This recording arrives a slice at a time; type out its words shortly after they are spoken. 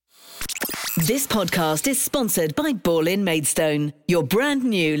This podcast is sponsored by Ball in Maidstone, your brand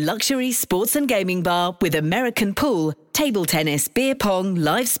new luxury sports and gaming bar with American pool, table tennis, beer pong,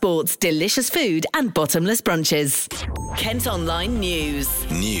 live sports, delicious food and bottomless brunches. Kent Online News.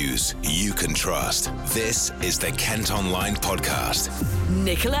 News you can trust. This is the Kent Online Podcast.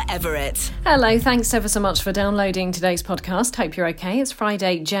 Nicola Everett. Hello, thanks ever so much for downloading today's podcast. Hope you're okay. It's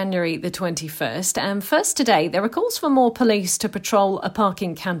Friday, January the 21st. And first today, there are calls for more police to patrol a park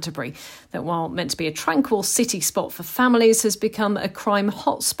in Canterbury that, while meant to be a tranquil city spot for families, has become a crime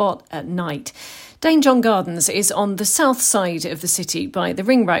hotspot at night. Dane John Gardens is on the south side of the city by the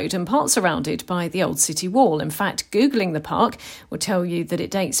Ring Road and part surrounded by the old city wall. In fact, Googling the park will tell you that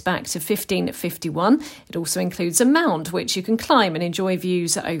it dates back to 1551. It also includes a mound which you can climb and enjoy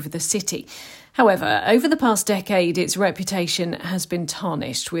views over the city. However, over the past decade, its reputation has been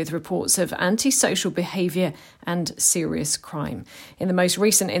tarnished with reports of antisocial behaviour and serious crime. In the most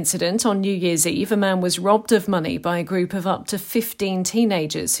recent incident on New Year's Eve, a man was robbed of money by a group of up to 15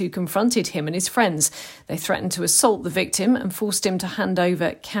 teenagers who confronted him and his friends. They threatened to assault the victim and forced him to hand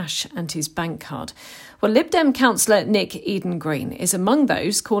over cash and his bank card. Well, Lib Dem councillor Nick Eden-Green is among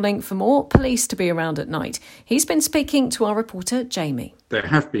those calling for more police to be around at night. He's been speaking to our reporter, Jamie. There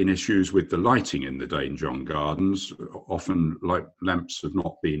have been issues with the lighting in the Dane John Gardens. Often lamps have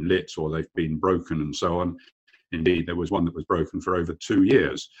not been lit or they've been broken and so on. Indeed, there was one that was broken for over 2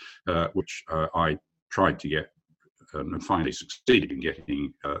 years, which I tried to get and finally succeeded in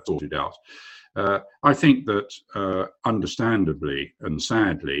getting sorted out. I think that understandably and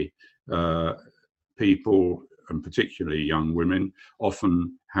sadly, people, and particularly young women,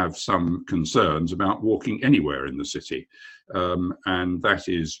 often have some concerns about walking anywhere in the city. And that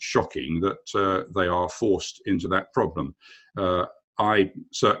is shocking that they are forced into that problem. I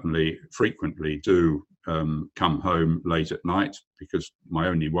certainly frequently do come home late at night because my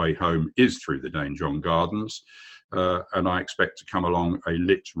only way home is through the Dane John Gardens. And I expect to come along a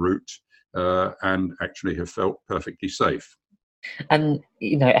lit route and actually have felt perfectly safe. And,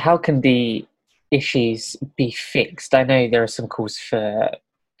 how can the issues be fixed? I know there are some calls for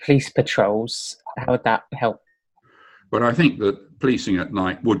police patrols. How would that help? But I think that policing at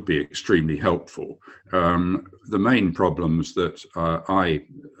night would be extremely helpful. The main problems that I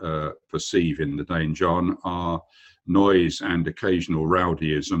perceive in the Dane John are noise and occasional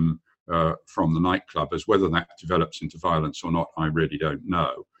rowdyism from the nightclubbers. Whether that develops into violence or not, I really don't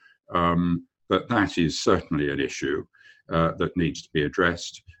know. But that is certainly an issue that needs to be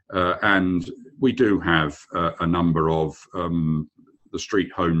addressed. And we do have a number of the street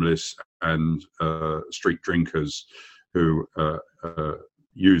homeless and street drinkers who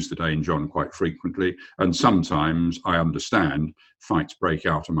use the Dane John quite frequently. And sometimes, I understand, fights break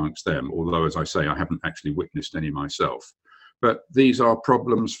out amongst them, although, as I say, I haven't actually witnessed any myself. But these are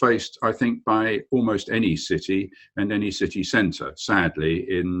problems faced, I think, by almost any city and any city centre, sadly,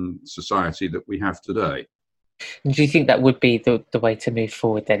 in society that we have today. Do you think that would be the way to move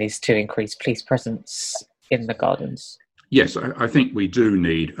forward then, is to increase police presence in the gardens? Yes, I think we do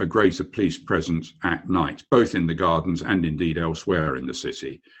need a greater police presence at night, both in the gardens and indeed elsewhere in the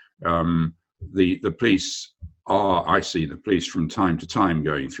city. The police I see the police from time to time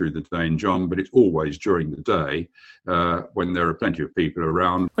going through the Dane John, but it's always during the day when there are plenty of people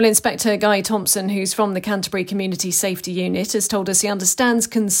around. Well, Inspector Guy Thompson, who's from the Canterbury Community Safety Unit, has told us he understands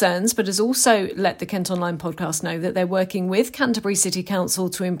concerns, but has also let the Kent Online podcast know that they're working with Canterbury City Council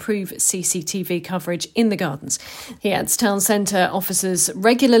to improve CCTV coverage in the gardens. He adds town centre officers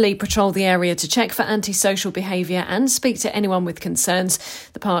regularly patrol the area to check for antisocial behaviour and speak to anyone with concerns.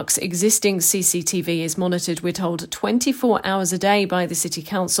 The park's existing CCTV is monitored, we're told, 24 hours a day by the City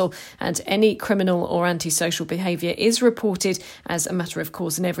Council, and any criminal or antisocial behaviour is reported as a matter of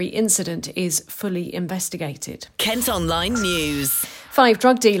course, and every incident is fully investigated. Kent Online News. 5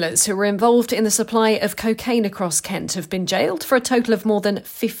 drug dealers who were involved in the supply of cocaine across Kent have been jailed for a total of more than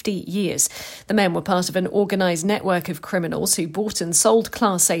 50 years. The men were part of an organised network of criminals who bought and sold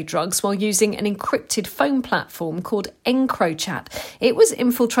Class A drugs while using an encrypted phone platform called EncroChat. It was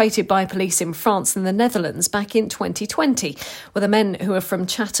infiltrated by police in France and the Netherlands back in 2020. Well, the men, who are from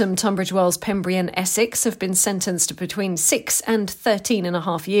Chatham, Tunbridge Wells, Pembrey and Essex, have been sentenced to between 6 and 13 and a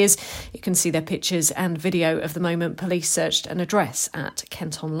half years. You can see their pictures and video of the moment police searched an address at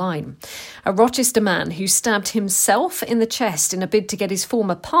Kent Online. A Rochester man who stabbed himself in the chest in a bid to get his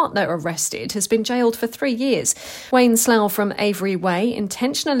former partner arrested has been jailed for 3 years. Wayne Slough from Avery Way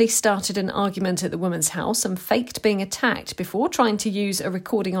intentionally started an argument at the woman's house and faked being attacked before trying to use a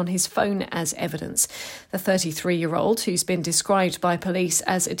recording on his phone as evidence. The 33-year-old, who's been described by police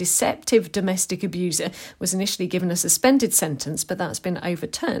as a deceptive domestic abuser, was initially given a suspended sentence, but that's been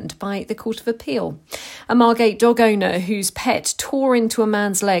overturned by the Court of Appeal. A Margate dog owner whose pet tore into a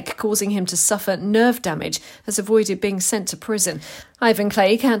man's leg, causing him to suffer nerve damage, has avoided being sent to prison. Ivan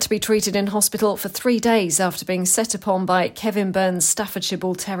Clegg had to be treated in hospital for 3 days after being set upon by Kevin Burns' Staffordshire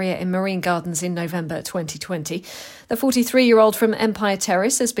Bull Terrier in Marine Gardens in November 2020. The 43-year-old from Empire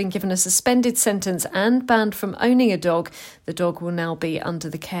Terrace has been given a suspended sentence and banned from owning a dog. The dog will now be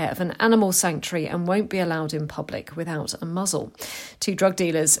under the care of an animal sanctuary and won't be allowed in public without a muzzle. 2 drug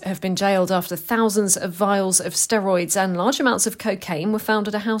dealers have been jailed after thousands of vials of steroids and large amounts of cocaine were found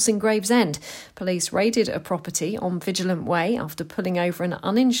at a house in Gravesend. Police raided a property on Vigilant Way after pulling over an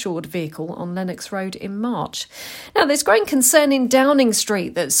uninsured vehicle on Lennox Road in March. Now, there's growing concern in Downing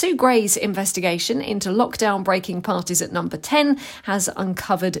Street that Sue Gray's investigation into lockdown-breaking parties at Number 10 has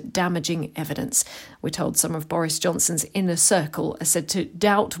uncovered damaging evidence. We're told some of Boris Johnson's inner circle are said to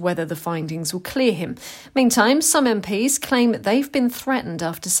doubt whether the findings will clear him. Meantime, some MPs claim they've been threatened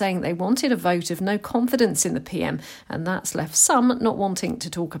after saying they wanted a vote of no confidence in the PM, and that's left some not wanting to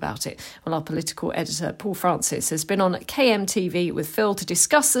talk about it. Well, our political editor, Paul Francis, has been on KMTV with Phil to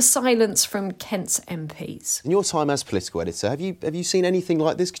discuss the silence from Kent's MPs. In your time as political editor, have you seen anything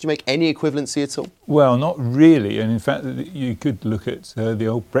like this? Could you make any equivalency at all? Well, not really. And in fact, you could look at the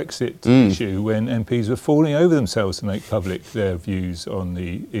old Brexit issue when MPs were falling over themselves to make public their views on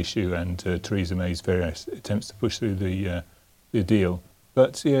the issue, and Theresa May's various attempts to push through the deal.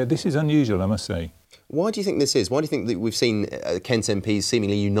 But yeah, this is unusual, I must say. Why do you think this is? Why do you think that we've seen Kent MPs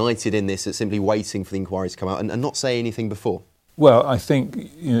seemingly united in this, at simply waiting for the inquiry to come out and not say anything before? Well, I think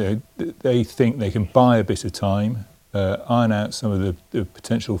they think they can buy a bit of time, iron out some of the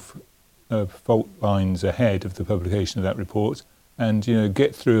potential fault lines ahead of the publication of that report, and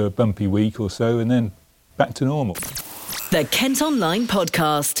get through a bumpy week or so, and then back to normal. The Kent Online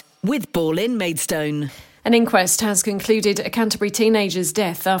Podcast with Ball-in Maidstone. An inquest has concluded a Canterbury teenager's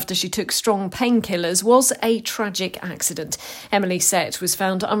death after she took strong painkillers was a tragic accident. Emily Sett was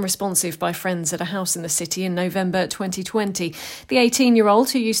found unresponsive by friends at a house in the city in November 2020. The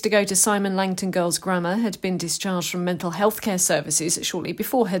 18-year-old, who used to go to Simon Langton Girls Grammar, had been discharged from mental health care services shortly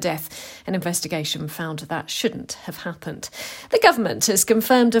before her death. An investigation found that shouldn't have happened. The government has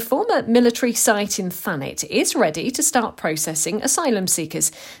confirmed a former military site in Thanet is ready to start processing asylum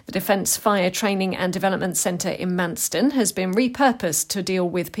seekers. The Defence Fire Training and Development Centre in Manston has been repurposed to deal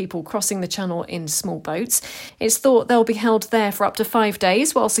with people crossing the channel in small boats. It's thought they'll be held there for up to 5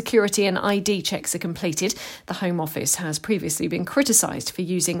 days while security and ID checks are completed. The Home Office has previously been criticised for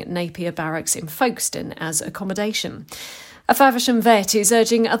using Napier Barracks in Folkestone as accommodation. A Faversham vet is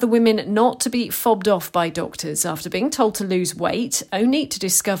urging other women not to be fobbed off by doctors after being told to lose weight, only to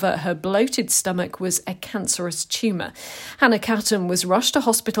discover her bloated stomach was a cancerous tumour. Hannah Catton was rushed to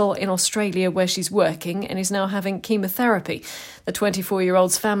hospital in Australia where she's working and is now having chemotherapy. The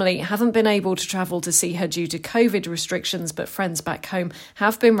 24-year-old's family haven't been able to travel to see her due to COVID restrictions, but friends back home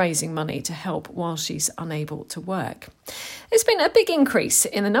have been raising money to help while she's unable to work. There's been a big increase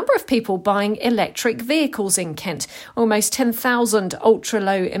in the number of people buying electric vehicles in Kent. Almost 10,000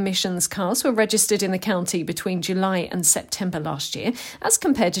 ultra-low emissions cars were registered in the county between July and September last year, as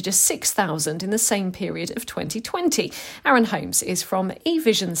compared to just 6,000 in the same period of 2020. Aaron Holmes is from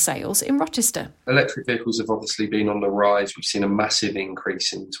eVision Sales in Rochester. Electric vehicles have obviously been on the rise. We've seen a massive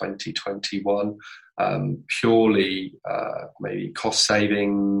increase in 2021. Purely maybe cost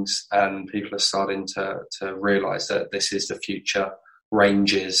savings, and people are starting to realise that this is the future.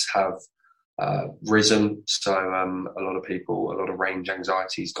 Ranges have risen, so a lot of range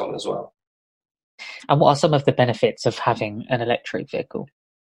anxiety is gone as well. And what are some of the benefits of having an electric vehicle?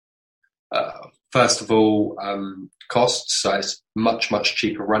 First of all, costs. So it's much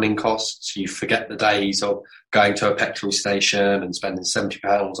cheaper running costs. You forget the days of going to a petrol station and spending £70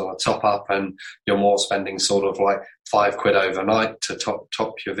 on a top up, and you're more spending sort of like £5 overnight to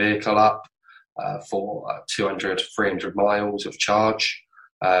top your vehicle up for 200, 300 miles of charge.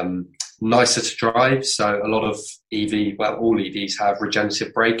 Nicer to drive. So a lot of all EVs have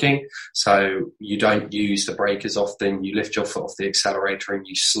regenerative braking. So you don't use the brake as often. You lift your foot off the accelerator and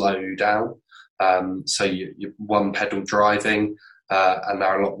you slow down. So you're one pedal driving, and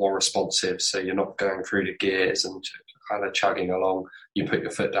they're a lot more responsive. So you're not going through the gears and kind of chugging along. You put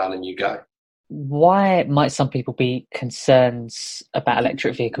your foot down and you go. Why might some people be concerned about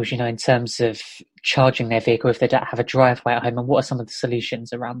electric vehicles, in terms of charging their vehicle if they don't have a driveway at home, and what are some of the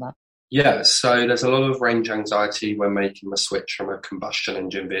solutions around that? Yeah, so there's a lot of range anxiety when making the switch from a combustion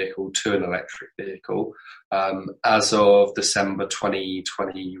engine vehicle to an electric vehicle. As of December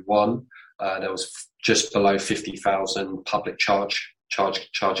 2021, there was just below 50,000 public charging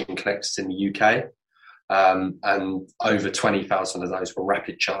connectors in the UK. And over 20,000 of those were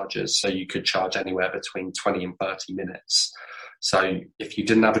rapid chargers, so you could charge anywhere between 20 and 30 minutes. So if you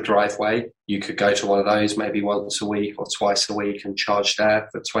didn't have a driveway, you could go to one of those maybe once a week or twice a week and charge there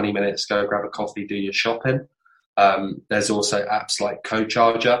for 20 minutes, go grab a coffee, do your shopping. There's also apps like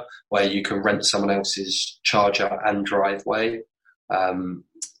CoCharger, where you can rent someone else's charger and driveway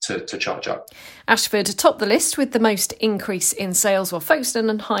to charge up. Ashford topped the list with the most increase in sales, while Folkestone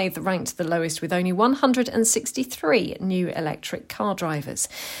and Hythe ranked the lowest with only 163 new electric car drivers.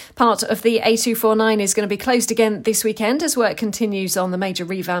 Part of the A249 is going to be closed again this weekend as work continues on the major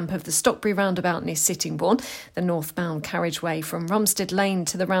revamp of the Stockbury roundabout near Sittingbourne. The northbound carriageway from Rumstead Lane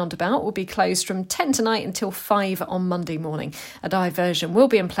to the roundabout will be closed from 10 tonight until 5 on Monday morning. A diversion will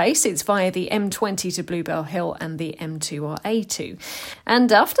be in place. It's via the M20 to Bluebell Hill and the M2 or A2.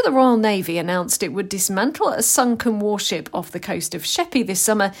 And after the Royal Navy announced it would dismantle a sunken warship off the coast of Sheppey this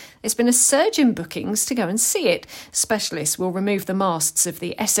summer, there's been a surge in bookings to go and see it. Specialists will remove the masts of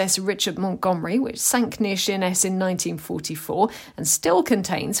the SS Richard Montgomery, which sank near Sheerness in 1944 and still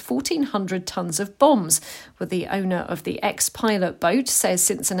contains 1,400 tonnes of bombs. But the owner of the ex-pilot boat says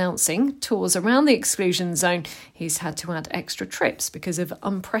since announcing tours around the exclusion zone, he's had to add extra trips because of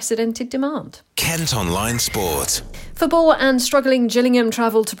unprecedented demand. Kent Online Sport. Football and struggling Gillingham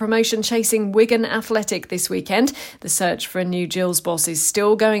travel to promotion chasing Wigan Athletic this weekend. The search for a new Gills boss is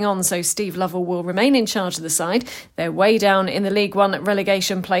still going on, so Steve Lovell will remain in charge of the side. They're way down in the League One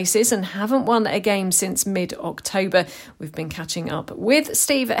relegation places and haven't won a game since mid-October. We've been catching up with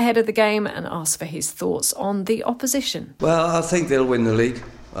Steve ahead of the game and asked for his thoughts on the opposition. Well, I think they'll win the league.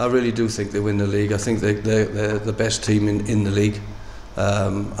 I really do think they'll win the league. I think they're the best team in the league,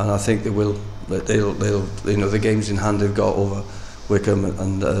 and I think they will. They'll the games in hand they've got over Wycombe,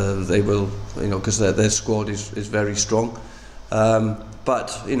 and they will, because their squad is very strong.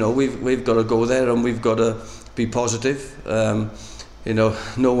 But we've got to go there and we've got to be positive.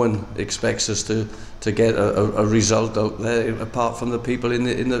 No one expects us to get a result out there apart from the people in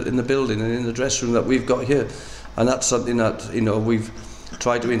the building and in the dressing room that we've got here, and that's something that we've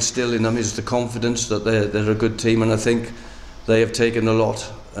tried to instill in them, is the confidence that they're a good team, and I think they have taken a lot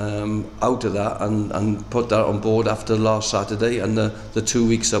out of that and put that on board after last Saturday and the 2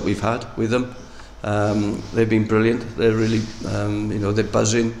 weeks that we've had with them. They've been brilliant. They're really, they're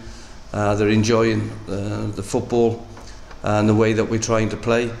buzzing. They're enjoying the football and the way that we're trying to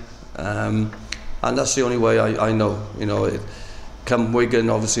play. And that's the only way I know. Come Wigan,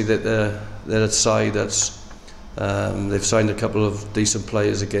 obviously they're a side that's they've signed a couple of decent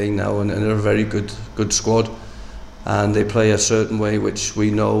players again now, and they're a very good squad. And they play a certain way which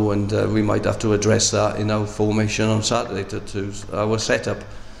we know, and we might have to address that in our formation on Saturday to our setup.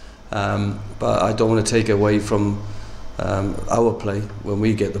 But I don't want to take away from our play when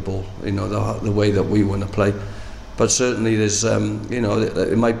we get the ball, the way that we want to play. But certainly there's,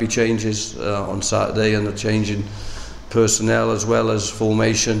 it might be changes on Saturday, and a change in personnel as well as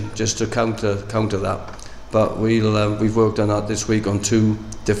formation just to counter that. But we've worked on that this week on 2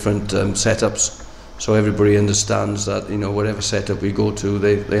 different setups. So everybody understands that, whatever setup we go to,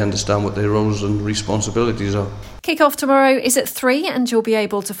 they understand what their roles and responsibilities are. Kick-off tomorrow is at 3 and you'll be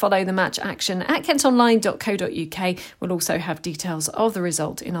able to follow the match action at kentonline.co.uk. We'll also have details of the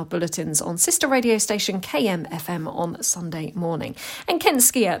result in our bulletins on sister radio station KMFM on Sunday morning. And Kent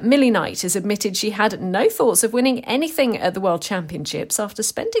skier Millie Knight has admitted she had no thoughts of winning anything at the World Championships after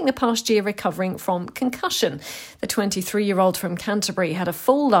spending the past year recovering from concussion. The 23-year-old from Canterbury had a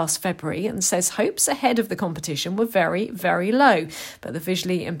fall last February and says hopes ahead of the competition were very, very low. But the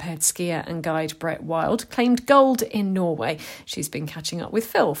visually impaired skier and guide Brett Wild claimed gold in Norway. She's been catching up with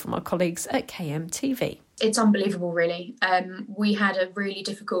Phil from our colleagues at KMTV. It's unbelievable, really. We had a really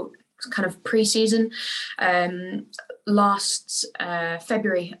difficult kind of pre-season. Last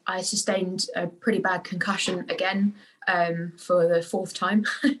February, I sustained a pretty bad concussion again for the 4th time,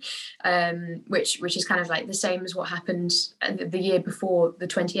 which is kind of like the same as what happened the year before the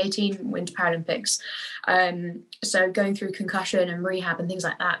 2018 Winter Paralympics. So going through concussion and rehab and things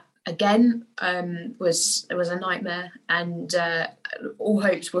like that again was a nightmare, and all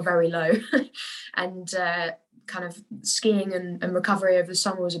hopes were very low. And kind of skiing and recovery over the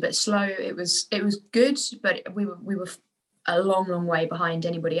summer was a bit slow. It was good, but we were a long way behind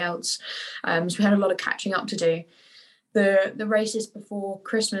anybody else. So we had a lot of catching up to do. The races before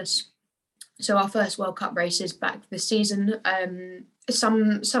Christmas, so our first World Cup races back this season,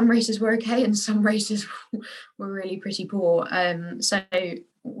 some races were okay and some races were really pretty poor. So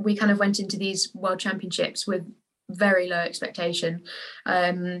we kind of went into these World Championships with very low expectation.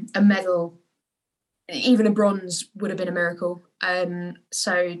 A medal, even a bronze, would have been a miracle.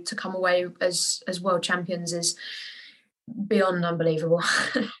 So to come away as world champions is beyond unbelievable.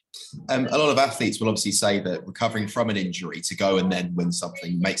 A lot of athletes will obviously say that recovering from an injury to go and then win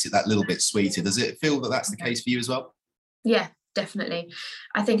something makes it that little bit sweeter. Does it feel that that's the case for you as well? Yeah, definitely.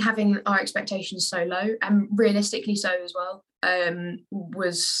 I think having our expectations so low, and realistically so as well,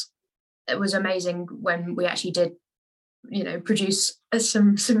 was amazing when we actually did, produce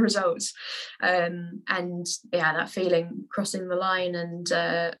some results. And yeah, that feeling crossing the line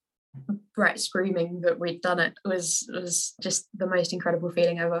and Brett screaming that we'd done it was just the most incredible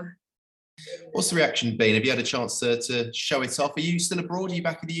feeling ever. What's the reaction been? Have you had a chance to show it off? Are you still abroad? Are you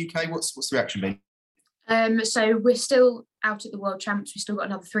back in the UK? What's the reaction been? So we're still out at the World Champs. We've still got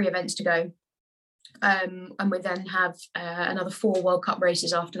another 3 events to go. And we then have another 4 World Cup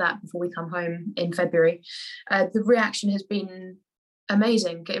races after that before we come home in February. The reaction has been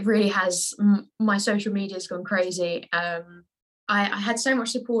amazing. It really has. My social media has gone crazy. I had so much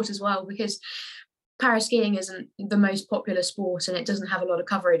support as well, because paraskiing isn't the most popular sport and it doesn't have a lot of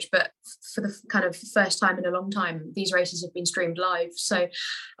coverage, but for the kind of first time in a long time, these races have been streamed live. So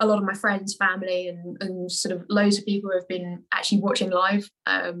a lot of my friends, family and sort of loads of people have been actually watching live.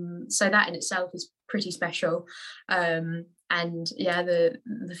 So that in itself is pretty special. And yeah, the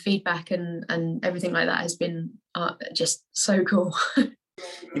feedback and everything like that has been just so cool. You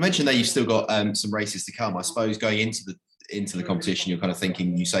mentioned that you've still got some races to come. I suppose going into the competition, you're kind of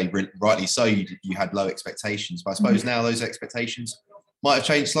thinking, you say rightly so, you had low expectations, but I suppose now those expectations might have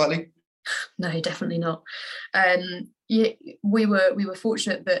changed slightly. No, definitely not. We were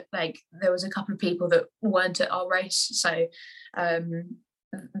fortunate that there was a couple of people that weren't at our race, so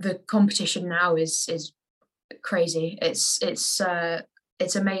the competition now is crazy. It's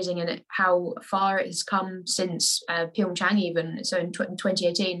amazing, and how far it has come since Pyeongchang even. So in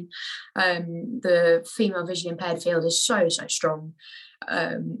 2018, the female visually impaired field is so strong.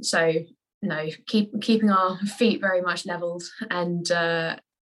 So no, keeping our feet very much levelled and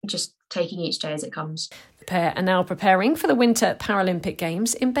just taking each day as it comes. The pair are now preparing for the Winter Paralympic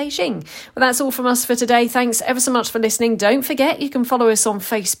Games in Beijing. Well, that's all from us for today. Thanks ever so much for listening. Don't forget, you can follow us on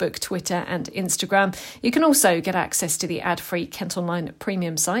Facebook, Twitter and Instagram. You can also get access to the ad-free Kent Online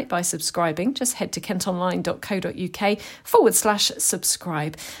premium site by subscribing. Just head to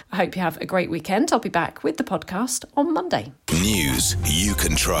kentonline.co.uk/subscribe. I hope you have a great weekend. I'll be back with the podcast on Monday. News you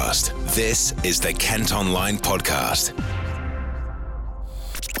can trust. This is the Kent Online Podcast.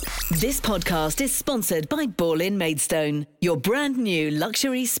 This podcast is sponsored by Ball-in Maidstone, your brand new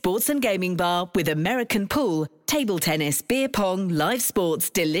luxury sports and gaming bar with American pool, table tennis, beer pong, live sports,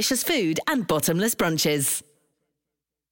 delicious food and bottomless brunches.